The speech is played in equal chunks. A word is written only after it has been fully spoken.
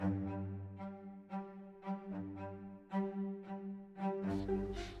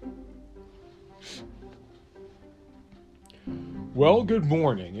Well, good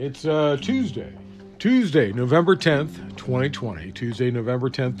morning. It's Tuesday, November 10th, 2020. Tuesday, November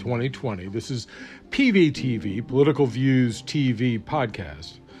 10th, 2020. This is PVTV, Political Views TV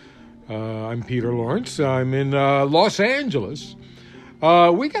podcast. I'm Peter Lawrence. I'm in Los Angeles.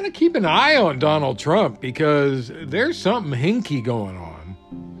 We got to keep an eye on Donald Trump because there's something hinky going on.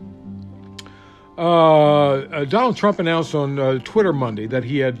 Donald Trump announced on Twitter Monday that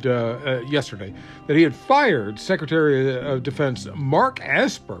he had, yesterday, that he had fired Secretary of Defense Mark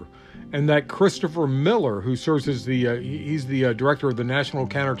Esper and that Christopher Miller, who serves as he's the director of the National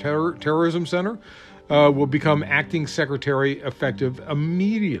Counterterrorism Center, will become acting secretary effective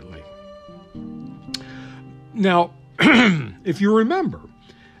immediately. Now, if you remember,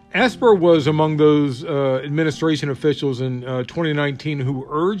 Esper was among those administration officials in 2019 who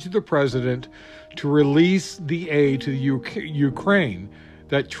urged the president to release the aid to Ukraine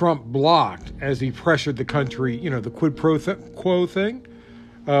that Trump blocked as he pressured the country, the quid pro quo thing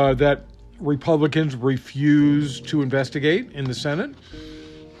that Republicans refused to investigate in the Senate.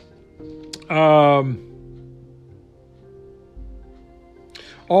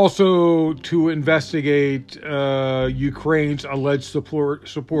 Also to investigate Ukraine's alleged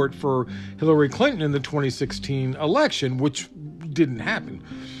support for Hillary Clinton in the 2016 election, which didn't happen.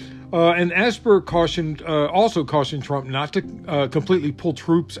 And Esper also cautioned Trump not to completely pull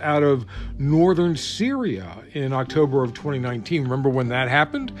troops out of northern Syria in October of 2019. Remember when that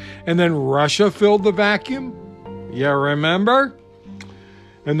happened? And then Russia filled the vacuum? Yeah, remember?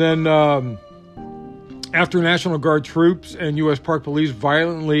 And then after National Guard troops and U.S. Park Police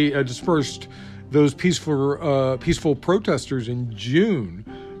violently dispersed those peaceful protesters in June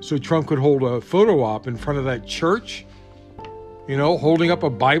so Trump could hold a photo op in front of that church, holding up a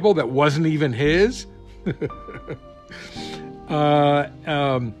Bible that wasn't even his.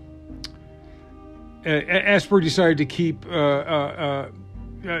 Esper decided to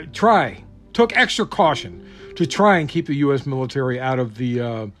took extra caution to try and keep the U.S. military out of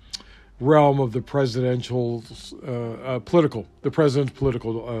the realm of the president's political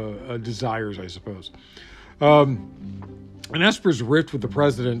desires, I suppose. And Esper's rift with the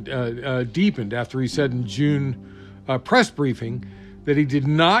president deepened after he said in June press briefing that he did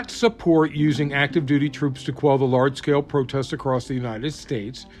not support using active duty troops to quell the large-scale protests across the United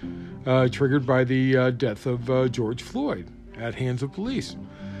States triggered by the death of George Floyd at hands of police.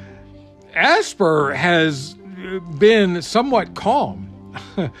 Esper has been somewhat calm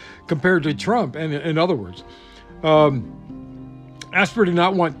compared to Trump, and in other words, Esper did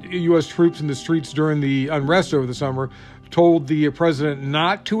not want U.S. troops in the streets during the unrest over the summer, told the president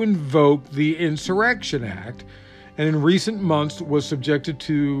not to invoke the Insurrection Act, and in recent months was subjected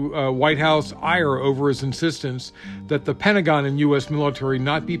to White House ire over his insistence that the Pentagon and U.S. military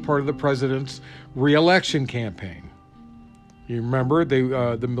not be part of the president's re-election campaign. You remember,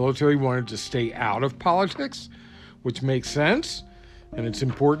 the military wanted to stay out of politics, which makes sense, and it's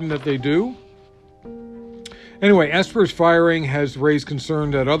important that they do. Anyway, Esper's firing has raised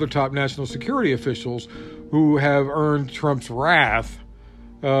concern that other top national security officials who have earned Trump's wrath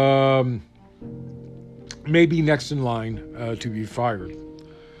may be next in line to be fired.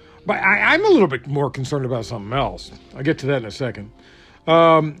 But I'm a little bit more concerned about something else. I'll get to that in a second.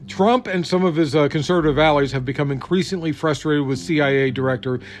 Trump and some of his conservative allies have become increasingly frustrated with CIA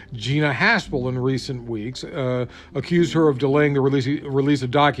Director Gina Haspel in recent weeks, accused her of delaying the release of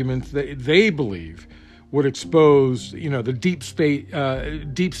documents that they believe would expose, the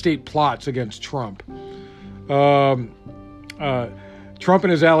deep state plots against Trump. Trump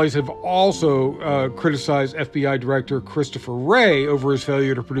and his allies have also criticized FBI Director Christopher Wray over his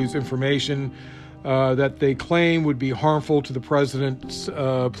failure to produce information that they claim would be harmful to the president's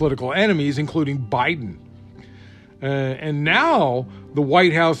political enemies, including Biden. And now the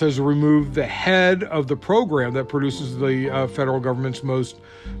White House has removed the head of the program that produces the federal government's most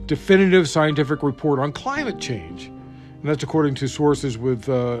definitive scientific report on climate change. And that's according to sources with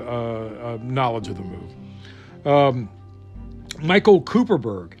knowledge of the move. Michael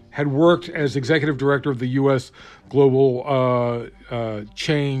Cooperberg had worked as executive director of the U.S. Global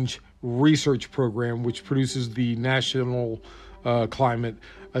Change Research Program, which produces the National Climate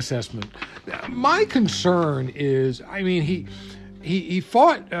Assessment. My concern is, he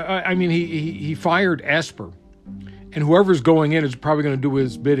fired Esper, and whoever's going in is probably going to do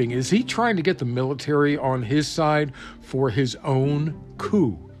his bidding. Is he trying to get the military on his side for his own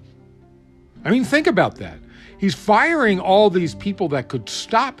coup? Think about that. He's firing all these people that could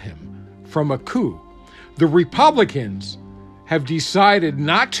stop him from a coup. The Republicans have decided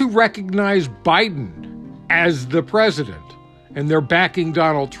not to recognize Biden as the president, and they're backing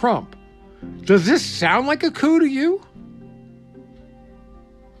Donald Trump. Does this sound like a coup to you?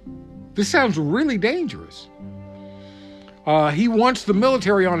 This sounds really dangerous. He wants the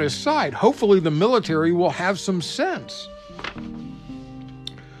military on his side. Hopefully the military will have some sense.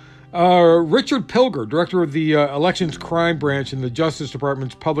 Richard Pilger, director of the Elections Crime Branch in the Justice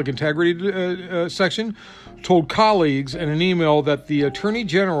Department's Public Integrity Section, told colleagues in an email that the Attorney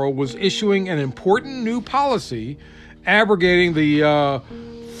General was issuing an important new policy abrogating the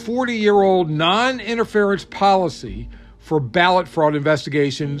 40-year-old non-interference policy for ballot fraud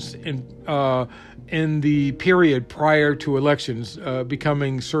investigations in the period prior to elections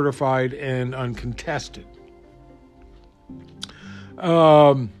becoming certified and uncontested.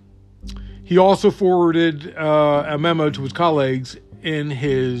 He also forwarded a memo to his colleagues in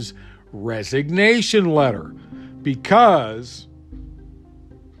his resignation letter because,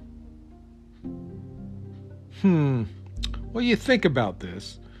 well, you think about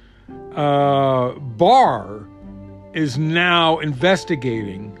this. Barr is now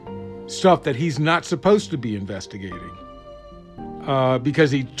investigating stuff that he's not supposed to be investigating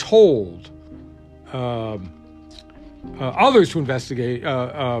because he told others to investigate,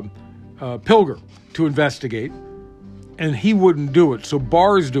 Pilger to investigate, and he wouldn't do it. So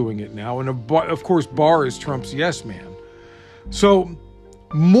Barr is doing it now, and of course Barr is Trump's yes man. So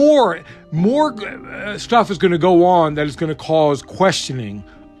more stuff is going to go on that is going to cause questioning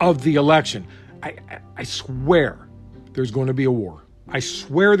of the election. I swear there's going to be a war. I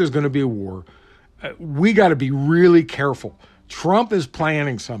swear there's going to be a war. We got to be really careful. Trump is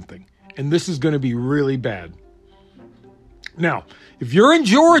planning something, and this is going to be really bad. Now, if you're in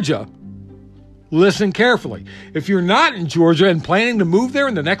Georgia, listen carefully. If you're not in Georgia and planning to move there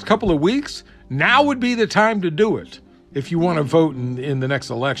in the next couple of weeks, now would be the time to do it if you want to vote in the next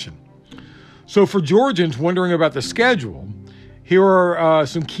election. So for Georgians wondering about the schedule, here are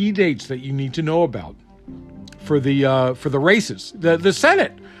some key dates that you need to know about for the races. The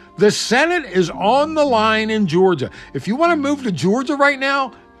Senate. The Senate is on the line in Georgia. If you want to move to Georgia right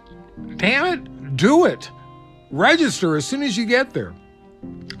now, damn it, do it. Register as soon as you get there.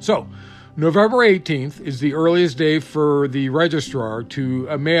 So, November 18th is the earliest day for the registrar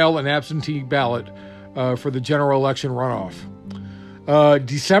to mail an absentee ballot for the general election runoff.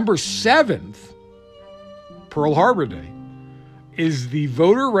 December 7th, Pearl Harbor Day, is the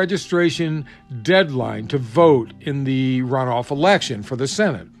voter registration deadline to vote in the runoff election for the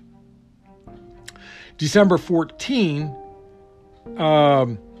Senate. December 14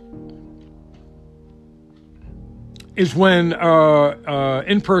 is when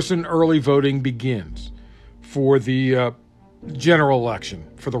in-person early voting begins for the general election,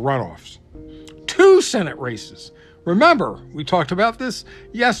 for the runoffs. 2 Senate races. Remember, we talked about this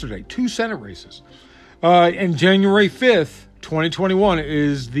yesterday, 2 Senate races. And January 5th, 2021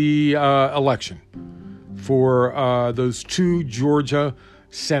 is the election for those 2 Georgia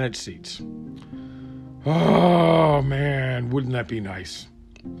Senate seats. Oh, man, wouldn't that be nice?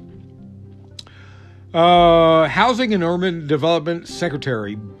 Housing and Urban Development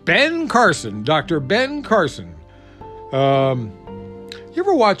Secretary Ben Carson, Dr. Ben Carson. You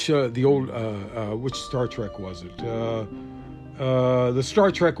ever watch the old, which Star Trek was it? The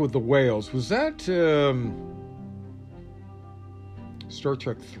Star Trek with the whales. Was that Star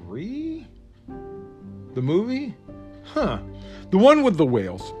Trek 3? The movie? The one with the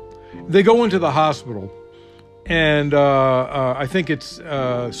whales. They go into the hospital, and I think it's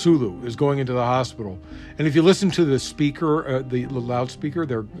Sulu is going into the hospital. And if you listen to the speaker, the loudspeaker,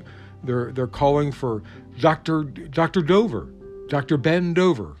 they're calling for Dr. Dover, Dr. Ben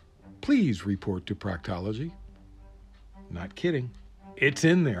Dover. Please report to proctology. Not kidding. It's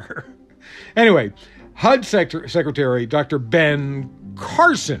in there. Anyway, HUD Secretary Dr. Ben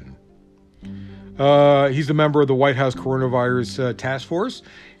Carson. He's a member of the White House Coronavirus Task Force.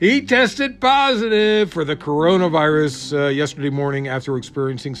 He tested positive for the coronavirus yesterday morning after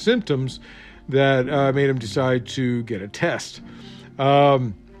experiencing symptoms that made him decide to get a test.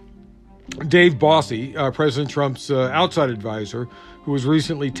 Dave Bossie, President Trump's outside advisor, who was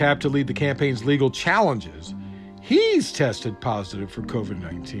recently tapped to lead the campaign's legal challenges, he's tested positive for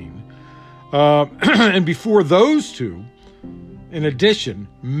COVID-19. And before those two, in addition,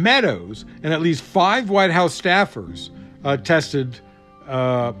 Meadows and at least 5 White House staffers tested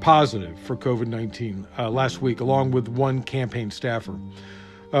positive for COVID-19 last week, along with 1 campaign staffer.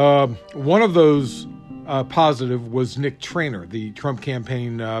 One of those positive was Nick Traynor, the Trump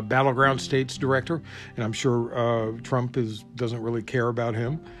campaign Battleground States director, and I'm sure Trump doesn't really care about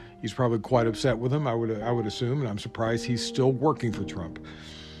him. He's probably quite upset with him, I would assume, and I'm surprised he's still working for Trump.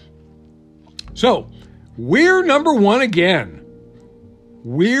 So, we're number 1 again.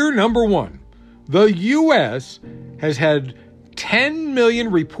 We're number 1. The U.S. has had 10 million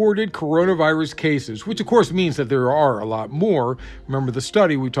reported coronavirus cases, which of course means that there are a lot more. Remember the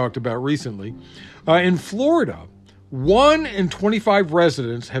study we talked about recently. In Florida, 1 in 25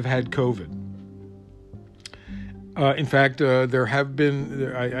 residents have had COVID. In fact, there have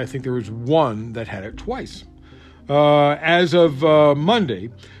been, I think there was one that had it twice. As of Monday,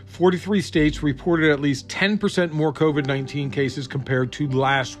 43 states reported at least 10% more COVID-19 cases compared to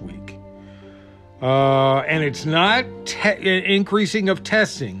last week. And it's not increasing of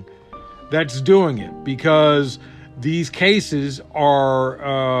testing that's doing it, because these cases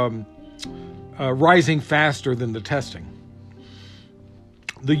are rising faster than the testing.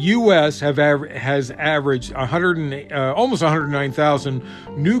 The U.S. has averaged almost 109,000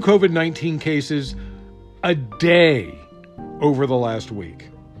 new COVID-19 cases a day over the last week.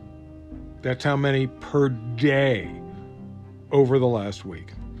 That's how many per day over the last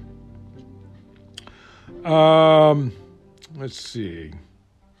week. Let's see.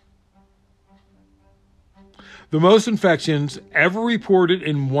 The most infections ever reported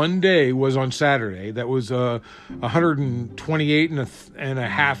in one day was on Saturday. That was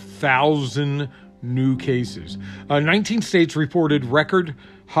 128,500 new cases. 19 states reported record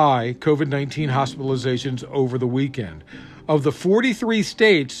high COVID-19 hospitalizations over the weekend. Of the 43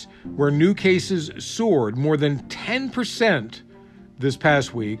 states where new cases soared more than 10% this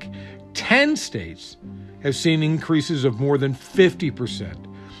past week, 10 states have seen increases of more than 50%.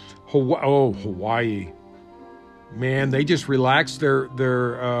 Hawaii. Man, they just relaxed their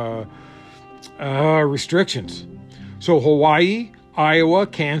restrictions. So Hawaii, Iowa,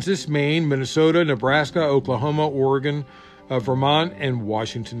 Kansas, Maine, Minnesota, Nebraska, Oklahoma, Oregon, Vermont, and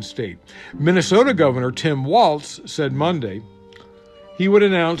Washington State. Minnesota Governor Tim Walz said Monday he would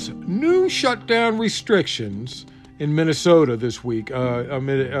announce new shutdown restrictions in Minnesota this week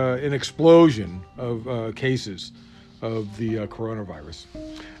amid an explosion of cases of the coronavirus.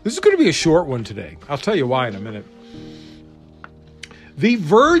 This is going to be a short one today. I'll tell you why in a minute. The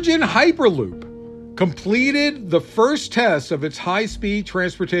Virgin Hyperloop completed the first test of its high-speed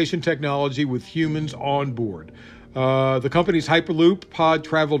transportation technology with humans on board. The company's Hyperloop pod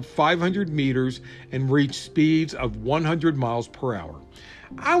traveled 500 meters and reached speeds of 100 miles per hour.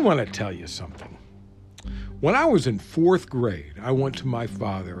 I want to tell you something. When I was in 4th grade, I went to my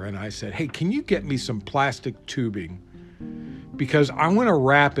father and I said, "Hey, can you get me some plastic tubing? Because I want to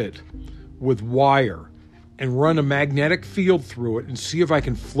wrap it with wire and run a magnetic field through it and see if I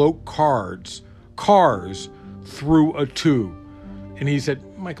can float cars through a tube." And he said,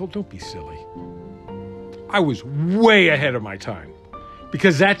 "Michael, don't be silly." I was way ahead of my time,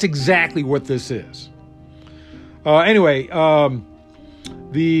 because that's exactly what this is. Anyway,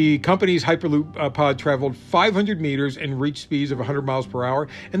 the company's Hyperloop pod traveled 500 meters and reached speeds of 100 miles per hour.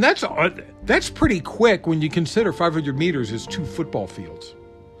 And that's pretty quick when you consider 500 meters is 2 football fields.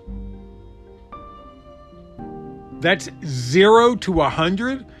 That's 0 to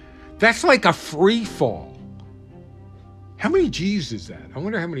 100. That's like a free fall. How many G's is that? I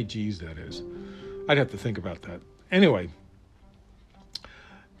wonder how many G's that is. I'd have to think about that. Anyway,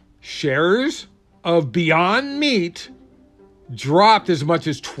 shares of Beyond Meat dropped as much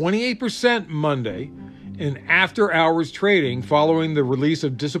as 28% Monday in after-hours trading following the release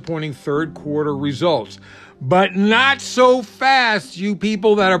of disappointing third-quarter results. But not so fast, you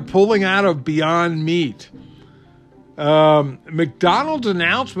people that are pulling out of Beyond Meat. McDonald's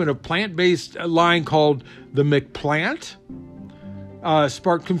announcement of plant-based line called the McPlant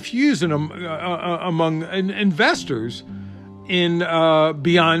sparked confusion among investors in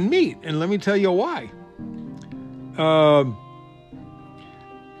Beyond Meat. And let me tell you why.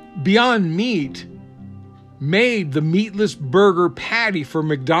 Beyond Meat made the meatless burger patty for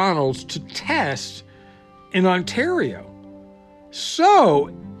McDonald's to test in Ontario.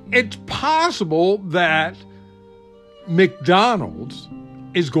 So it's possible that McDonald's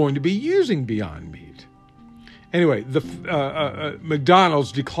is going to be using Beyond Meat. Anyway,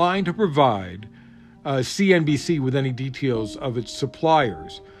 McDonald's declined to provide CNBC with any details of its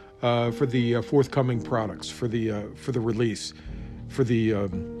suppliers for the forthcoming products, for the release, for the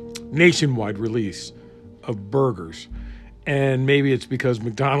nationwide release of burgers. And maybe it's because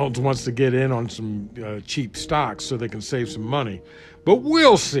McDonald's wants to get in on some cheap stocks so they can save some money. But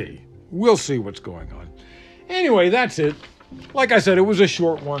we'll see. We'll see what's going on. Anyway, that's it. Like I said, it was a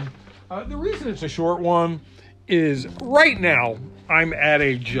short one. The reason it's a short one is right now I'm at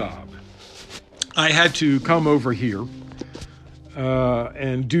a job. I had to come over here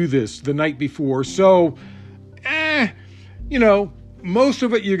and do this the night before. So, most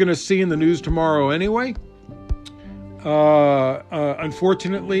of it you're going to see in the news tomorrow anyway.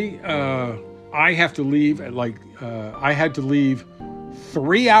 Unfortunately, I have to leave at I had to leave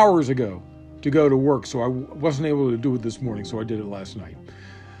 3 hours ago to go to work, so I wasn't able to do it this morning, so I did it last night.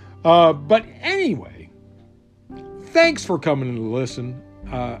 But anyway, thanks for coming in to listen.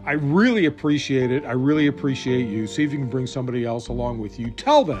 I really appreciate it. I really appreciate you. See if you can bring somebody else along with you.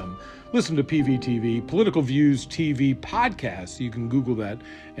 Tell them, listen to PVTV, Political Views TV podcast. You can Google that,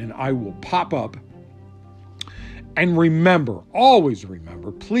 and I will pop up. And remember, always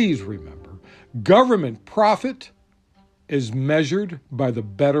remember, please remember, government profit is measured by the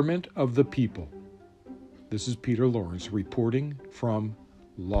betterment of the people. This is Peter Lawrence reporting from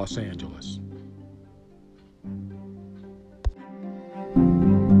Los Angeles.